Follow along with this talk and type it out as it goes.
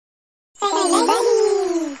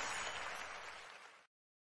Study.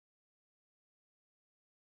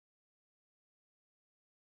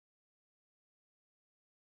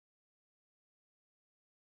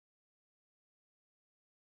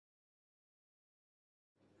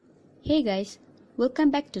 Hey guys,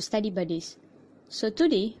 welcome back to Study Buddies. So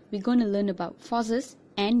today we're going to learn about forces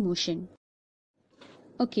and motion.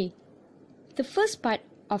 Okay, the first part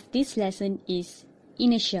of this lesson is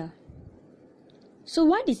inertia. So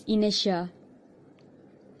what is inertia?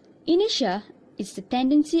 Inertia is the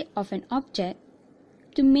tendency of an object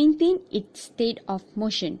to maintain its state of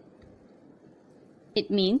motion.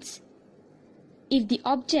 It means if the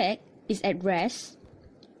object is at rest,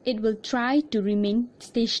 it will try to remain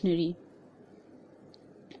stationary.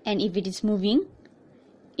 And if it is moving,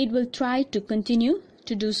 it will try to continue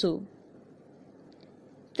to do so.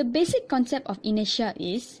 The basic concept of inertia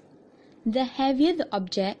is the heavier the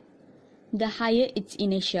object, the higher its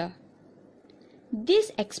inertia.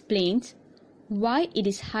 This explains why it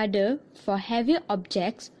is harder for heavier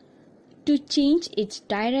objects to change its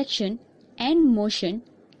direction and motion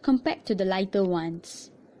compared to the lighter ones.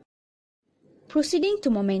 Proceeding to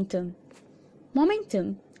momentum.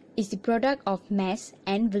 Momentum is the product of mass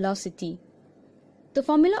and velocity. The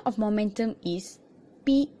formula of momentum is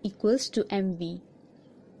P equals to mv,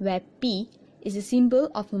 where P is the symbol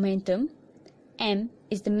of momentum, m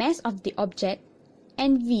is the mass of the object,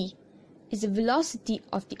 and v is the velocity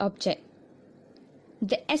of the object.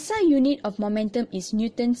 The SI unit of momentum is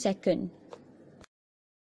Newton second.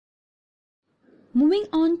 Moving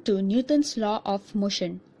on to Newton's law of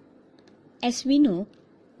motion. As we know,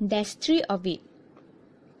 there's three of it,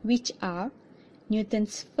 which are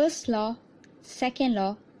Newton's first law, second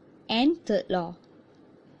law, and third law.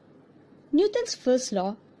 Newton's first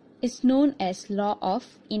law is known as law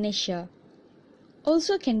of inertia.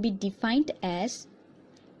 Also can be defined as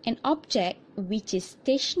an object which is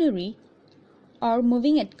stationary or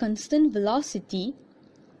moving at constant velocity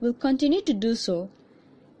will continue to do so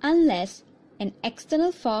unless an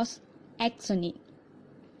external force acts on it.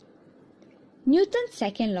 Newton's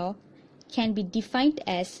second law can be defined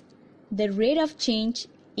as the rate of change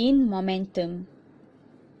in momentum.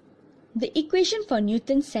 The equation for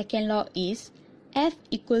Newton's second law is F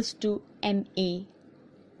equals to ma,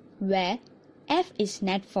 where F is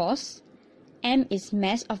net force, m is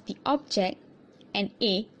mass of the object, and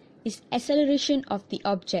a is acceleration of the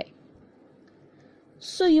object.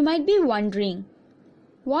 So you might be wondering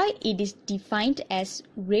why it is defined as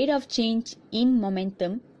rate of change in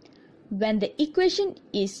momentum when the equation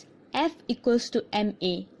is F equals to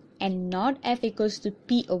ma and not F equals to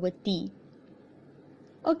P over T.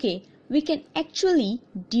 Okay, we can actually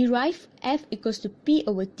derive F equals to P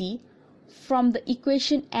over T from the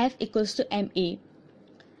equation F equals to ma.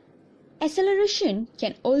 Acceleration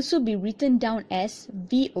can also be written down as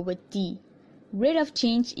V over T, rate of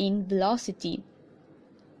change in velocity.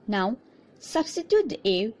 Now, substitute the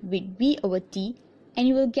A with V over T and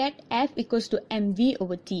you will get F equals to mv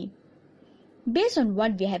over T. Based on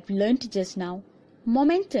what we have learned just now,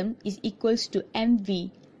 momentum is equals to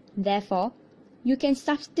mv. Therefore, you can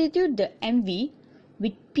substitute the mv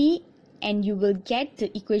with P and you will get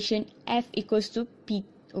the equation F equals to P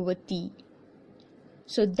over T.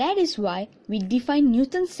 So that is why we define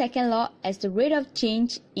Newton's second law as the rate of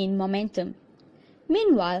change in momentum.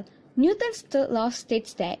 Meanwhile, Newton's third law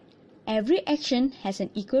states that every action has an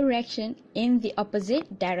equal reaction in the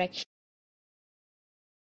opposite direction.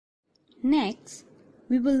 Next,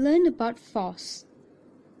 we will learn about force.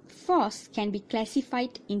 Force can be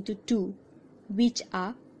classified into two, which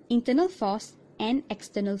are internal force and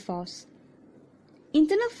external force.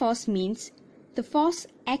 Internal force means the force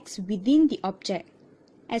acts within the object.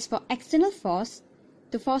 As for external force,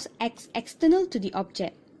 the force acts external to the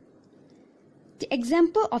object. The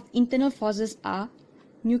example of internal forces are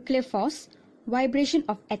nuclear force, vibration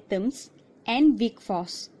of atoms, and weak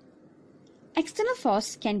force. External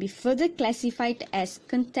force can be further classified as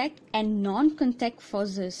contact and non-contact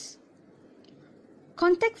forces.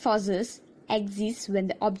 Contact forces exist when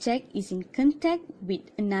the object is in contact with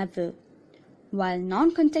another, while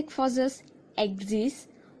non-contact forces exist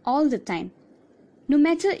all the time. No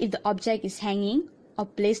matter if the object is hanging or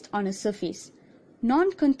placed on a surface,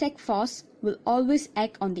 non-contact force will always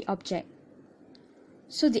act on the object.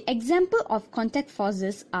 So the example of contact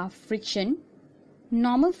forces are friction,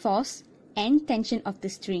 normal force, and tension of the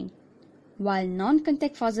string, while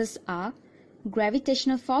non-contact forces are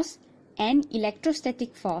gravitational force and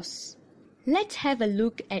electrostatic force. Let's have a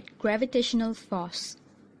look at gravitational force.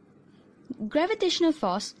 Gravitational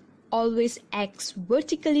force always acts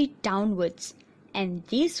vertically downwards, and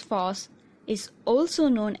this force is also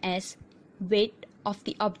known as weight of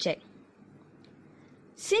the object.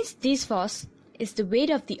 Since this force is the weight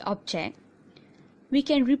of the object, we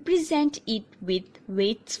can represent it with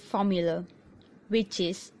Wade's formula, which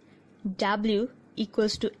is W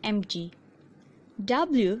equals to mg.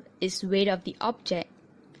 W is weight of the object,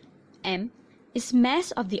 m is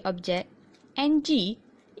mass of the object, and g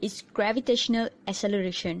is gravitational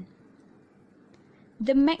acceleration.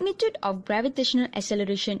 The magnitude of gravitational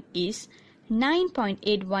acceleration is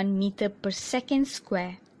 9.81 meter per second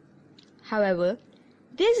square. However,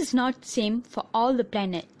 this is not same for all the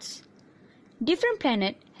planets. Different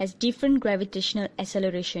planet has different gravitational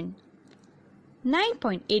acceleration.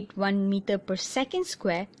 9.81 meter per second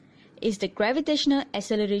square is the gravitational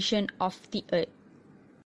acceleration of the Earth.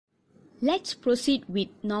 Let's proceed with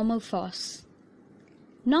normal force.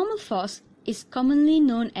 Normal force is commonly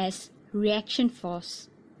known as reaction force.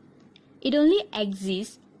 It only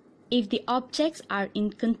exists if the objects are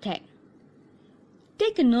in contact.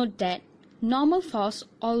 Take a note that normal force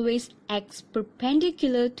always acts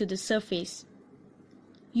perpendicular to the surface.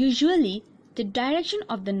 Usually, the direction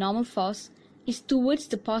of the normal force is towards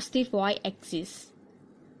the positive y-axis.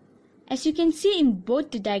 As you can see in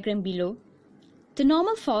both the diagram below, the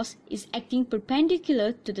normal force is acting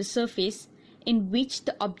perpendicular to the surface in which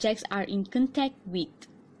the objects are in contact with.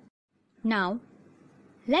 Now,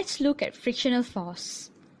 let's look at frictional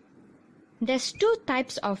force. There's two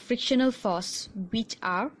types of frictional force, which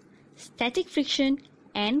are static friction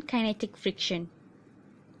and kinetic friction.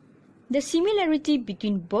 The similarity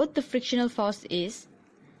between both the frictional force is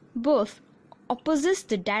both opposes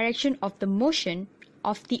the direction of the motion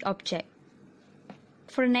of the object.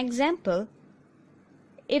 For an example,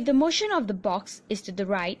 if the motion of the box is to the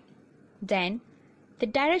right, then the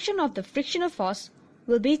direction of the frictional force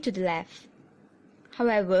will be to the left.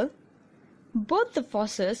 However, both the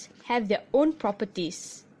forces have their own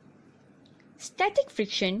properties. Static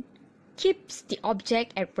friction keeps the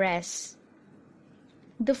object at rest.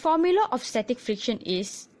 The formula of static friction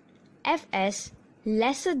is Fs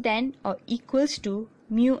lesser than or equals to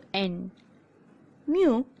mu n.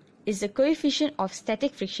 Mu is the coefficient of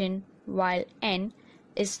static friction, while n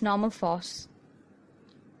is normal force.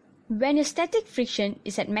 When a static friction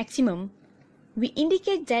is at maximum, we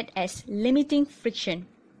indicate that as limiting friction.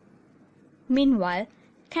 Meanwhile,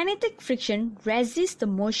 kinetic friction resists the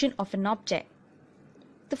motion of an object.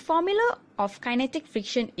 The formula of kinetic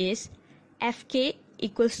friction is Fk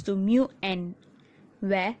equals to mu n,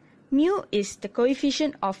 where mu is the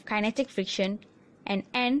coefficient of kinetic friction and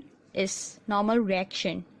n is normal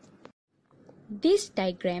reaction. This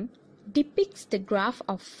diagram depicts the graph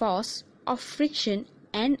of force of friction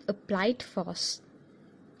and applied force.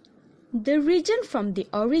 The region from the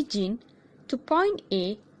origin to point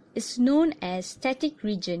A is known as static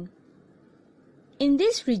region. In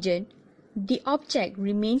this region, the object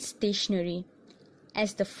remains stationary,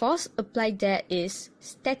 as the force applied there is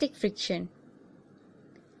static friction.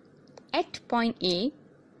 At point A,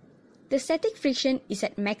 the static friction is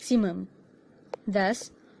at maximum.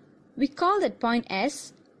 Thus, we call that point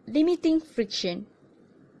as limiting friction.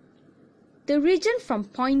 The region from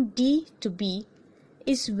point D to B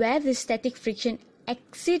is where the static friction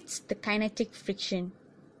exceeds the kinetic friction.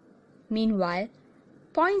 Meanwhile,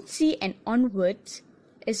 point C and onwards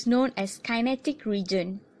is known as kinetic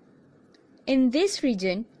region. In this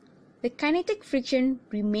region, the kinetic friction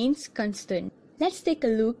remains constant. Let's take a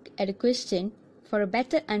look at a question for a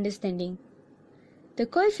better understanding. The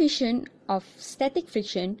coefficient of static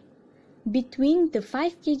friction between the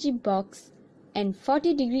 5 kg box and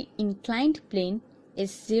 40-degree inclined plane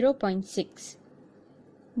is 0.6.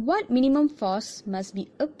 What minimum force must be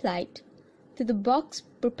applied to the box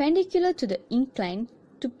perpendicular to the incline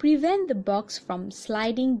to prevent the box from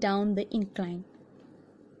sliding down the incline?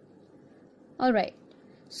 Alright,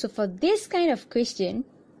 so for this kind of question,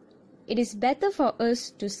 it is better for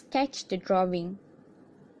us to sketch the drawing.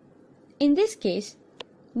 In this case,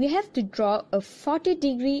 we have to draw a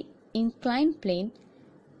 40-degree inclined plane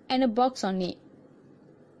and a box on it.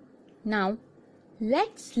 Now,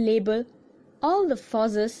 let's label all the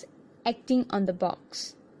forces acting on the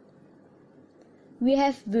box. We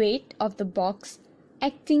have weight of the box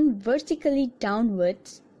acting vertically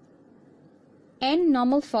downwards and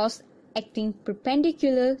normal force acting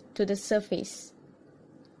perpendicular to the surface.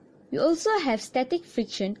 We also have static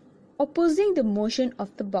friction opposing the motion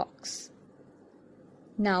of the box.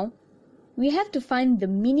 Now, we have to find the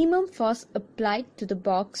minimum force applied to the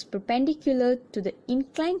box perpendicular to the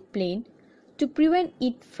inclined plane to prevent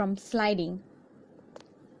it from sliding.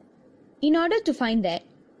 In order to find that,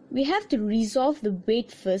 we have to resolve the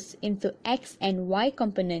weight first into x and y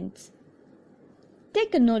components.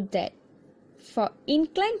 Take a note that For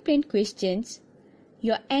inclined plane questions,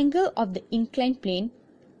 your angle of the inclined plane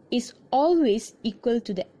is always equal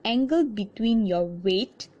to the angle between your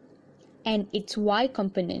weight and its y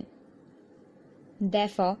component.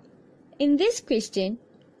 Therefore, in this question,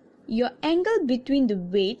 your angle between the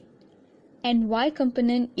weight and y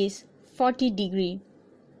component is 40 degree.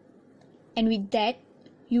 And with that,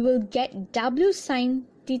 you will get w sine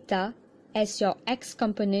theta as your x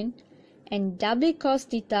component and w cos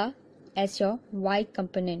theta as your y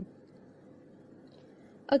component.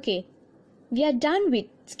 Okay, we are done with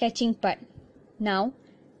sketching part. Now,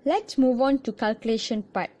 let's move on to calculation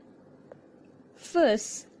part.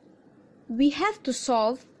 First, we have to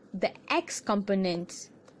solve the x components,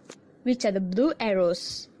 which are the blue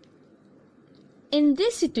arrows. In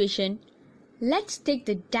this situation, let's take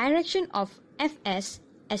the direction of Fs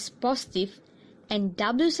as positive and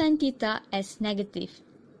w sine theta as negative.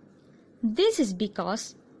 This is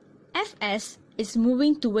because Fs is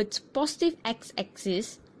moving towards positive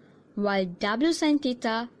x-axis while w sine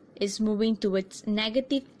theta is moving towards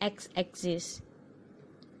negative x-axis.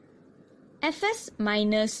 Fs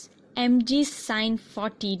minus mg sine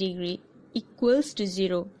 40 degree equals to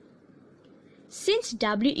 0. Since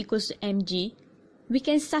w equals to mg, we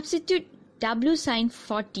can substitute w sine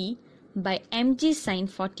 40 by mg sine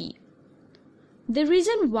 40. The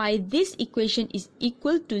reason why this equation is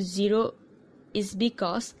equal to 0 is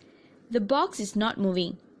because the box is not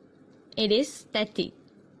moving. It is static.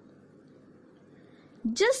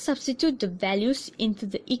 Just substitute the values into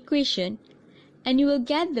the equation and you will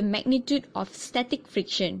get the magnitude of static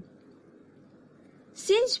friction.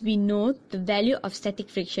 Since we know the value of static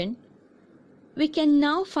friction, we can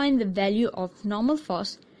now find the value of normal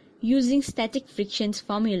force using static friction's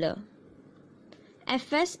formula.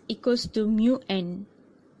 Fs equals to mu n.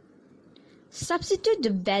 Substitute the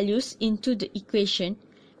values into the equation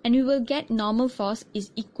and we will get normal force is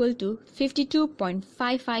equal to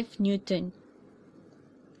 52.55 Newton.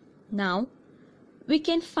 Now, we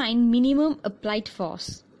can find minimum applied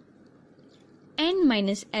force. N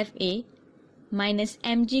minus Fa minus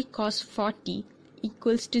mg cos 40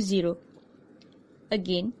 equals to 0.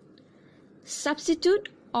 Again, substitute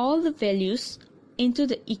all the values into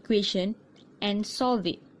the equation and solve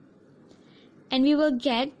it. And we will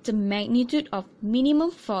get the magnitude of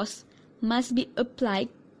minimum force must be applied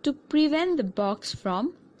to prevent the box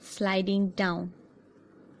from sliding down.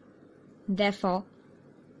 Therefore,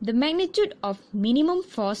 the magnitude of minimum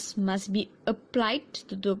force must be applied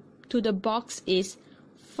to the box is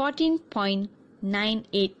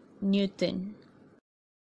 14.98 Newton.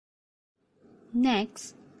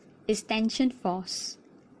 Next is tension force.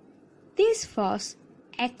 This force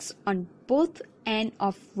acts on both ends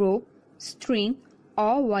of rope, string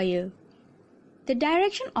or wire. The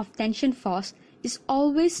direction of tension force is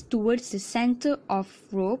always towards the center of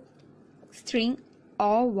rope, string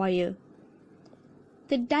or wire.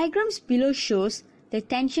 The diagrams below shows the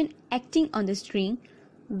tension acting on the string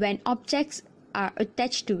when objects are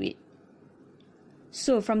attached to it.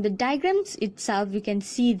 So from the diagrams itself we can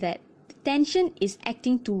see that the tension is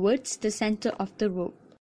acting towards the center of the rope.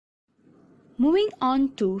 Moving on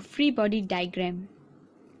to free body diagram.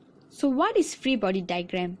 So what is free body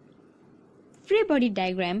diagram? Free body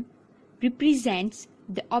diagram represents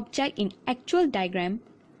the object in actual diagram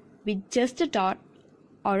with just a dot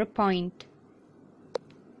or a point.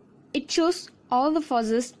 It shows all the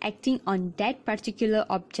forces acting on that particular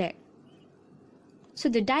object. So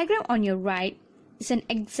the diagram on your right is an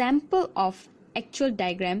example of actual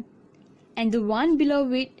diagram and the one below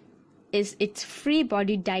it is its free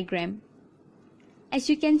body diagram. As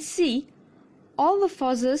you can see, all the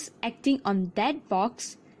forces acting on that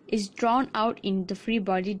box is drawn out in the free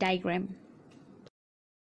body diagram.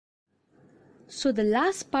 So the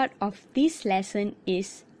last part of this lesson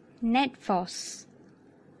is net force.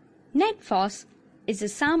 Net force is the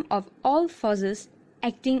sum of all forces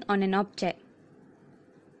acting on an object.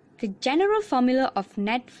 The general formula of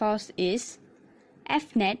net force is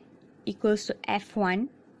F net equals to F1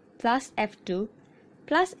 plus F2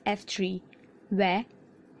 plus F3, where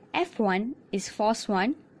F1 is force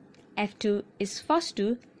 1, F2 is force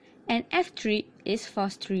 2, and F3 is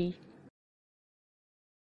force 3.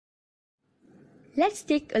 Let's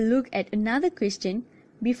take a look at another question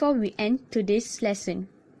before we end today's lesson.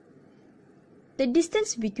 The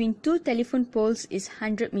distance between two telephone poles is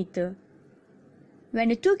 100 meters. When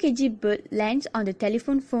a 2 kg bird lands on the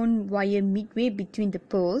telephone phone wire midway between the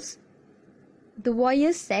poles, the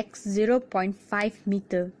wire sags 0.5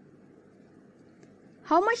 meter.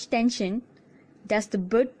 How much tension does the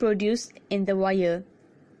bird produce in the wire?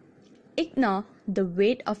 Ignore the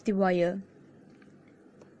weight of the wire.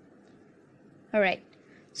 Alright,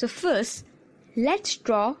 so first, let's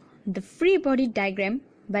draw the free body diagram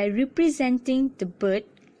by representing the bird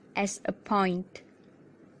as a point.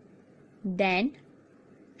 Then,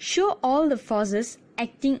 show all the forces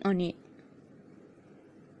acting on it.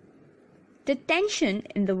 The tension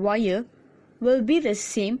in the wire will be the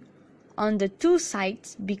same on the two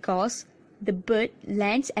sides because the bird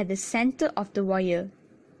lands at the center of the wire.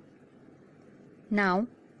 Now,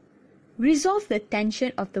 resolve the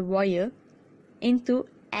tension of the wire into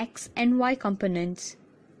x and y components.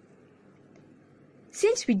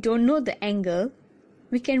 Since we don't know the angle,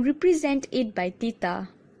 we can represent it by theta.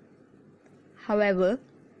 However,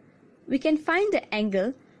 we can find the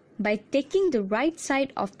angle by taking the right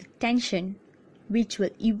side of the tension, which will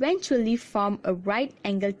eventually form a right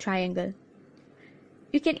angle triangle.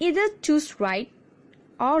 You can either choose right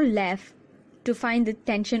or left to find the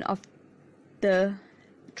tension of the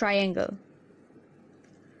triangle.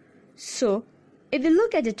 So, if we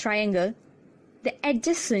look at the triangle, the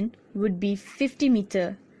adjacent would be 50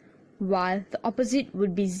 meter, while the opposite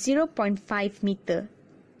would be 0.5 meter.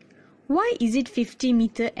 Why is it 50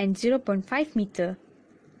 meter and 0.5 meter?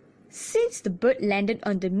 Since the bird landed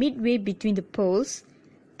on the midway between the poles,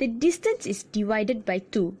 the distance is divided by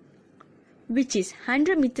 2, which is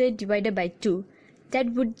 100 meter divided by 2.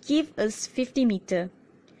 That would give us 50 meter.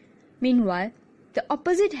 Meanwhile, the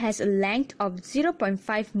opposite has a length of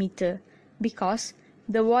 0.5 meter because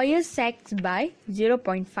the wire sags by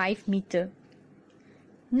 0.5 meter.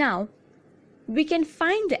 Now, we can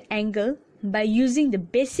find the angle by using the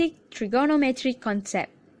basic trigonometry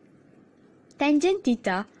concept. Tangent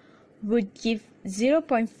theta would give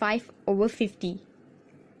 0.5 over 50.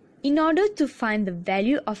 In order to find the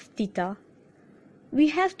value of theta, we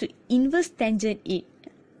have to inverse tangent it,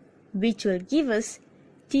 which will give us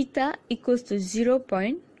theta equals to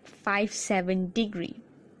 0.57 degree.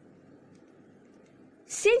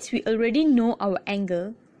 Since we already know our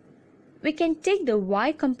angle, we can take the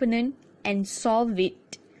y component and solve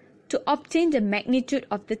it to obtain the magnitude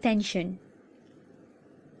of the tension.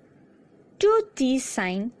 2t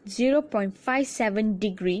sine 0.57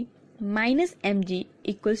 degree minus mg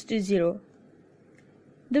equals to 0.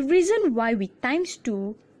 The reason why we times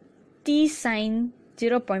 2 t sine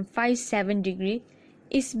 0.57 degree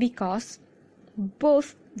is because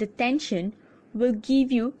both the tension will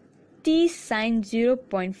give you t sine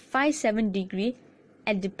 0.57 degree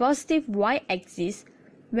at the positive y-axis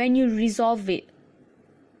when you resolve it.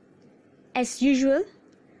 As usual,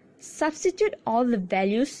 substitute all the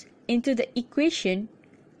values into the equation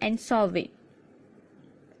and solve it.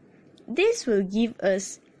 This will give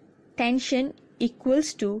us tension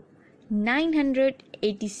equals to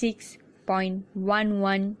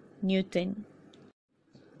 986.11 Newton.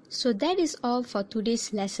 So that is all for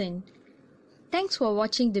today's lesson. Thanks for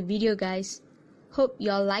watching the video, guys. Hope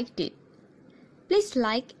you all liked it. Please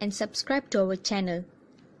like and subscribe to our channel.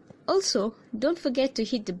 Also, don't forget to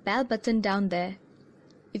hit the bell button down there.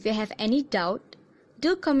 If you have any doubt,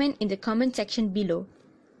 do comment in the comment section below.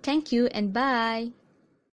 Thank you and bye.